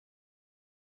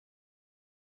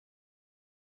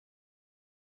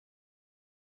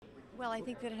Well, I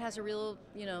think that it has a real,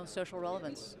 social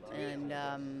relevance, and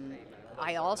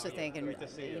I also think, and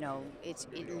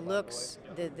it looks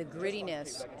the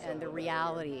grittiness and the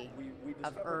reality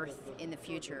of Earth in the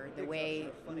future, the way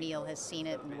Neil has seen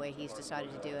it and the way he's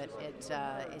decided to do it.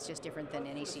 It's just different than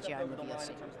any CGI movie you'll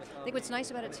see. I think what's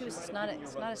nice about it too is it's not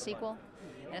a sequel.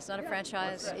 And it's not a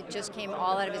franchise. It just came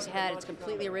all out of his head. It's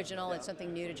completely original. It's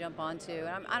something new to jump onto.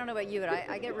 And I don't know about you, but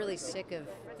I get really sick of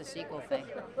the sequel thing.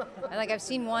 I've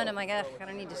seen one. I'm like, I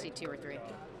don't need to see two or three.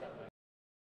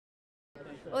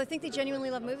 Well, I think they genuinely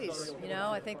love movies.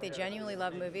 I think they genuinely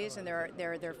love movies, and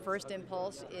their first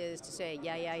impulse is to say,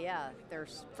 yeah, yeah, yeah. Their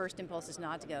first impulse is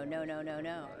not to go, no, no, no,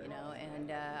 no.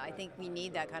 And I think we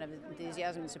need that kind of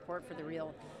enthusiasm and support for the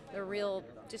real,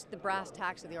 just the brass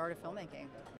tacks of the art of filmmaking.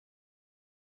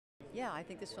 Yeah, I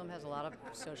think this film has a lot of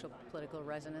social political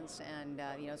resonance, and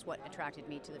it's what attracted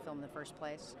me to the film in the first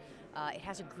place. It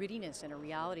has a grittiness and a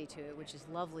reality to it, which is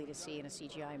lovely to see in a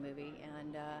CGI movie,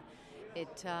 and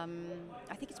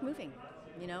I think it's moving.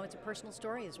 It's a personal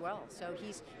story as well. So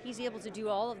he's able to do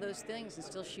all of those things and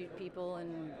still shoot people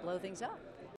and blow things up.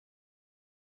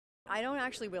 I don't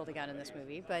actually wield a gun in this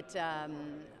movie, but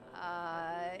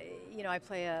I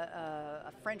play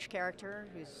a French character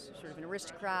who's sort of an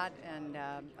aristocrat and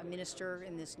a minister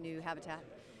in this new habitat,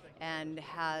 and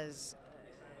has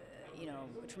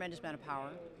a tremendous amount of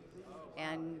power,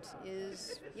 and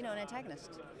is an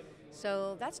antagonist.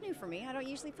 So that's new for me. I don't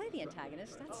usually play the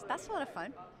antagonist. That's a lot of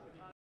fun.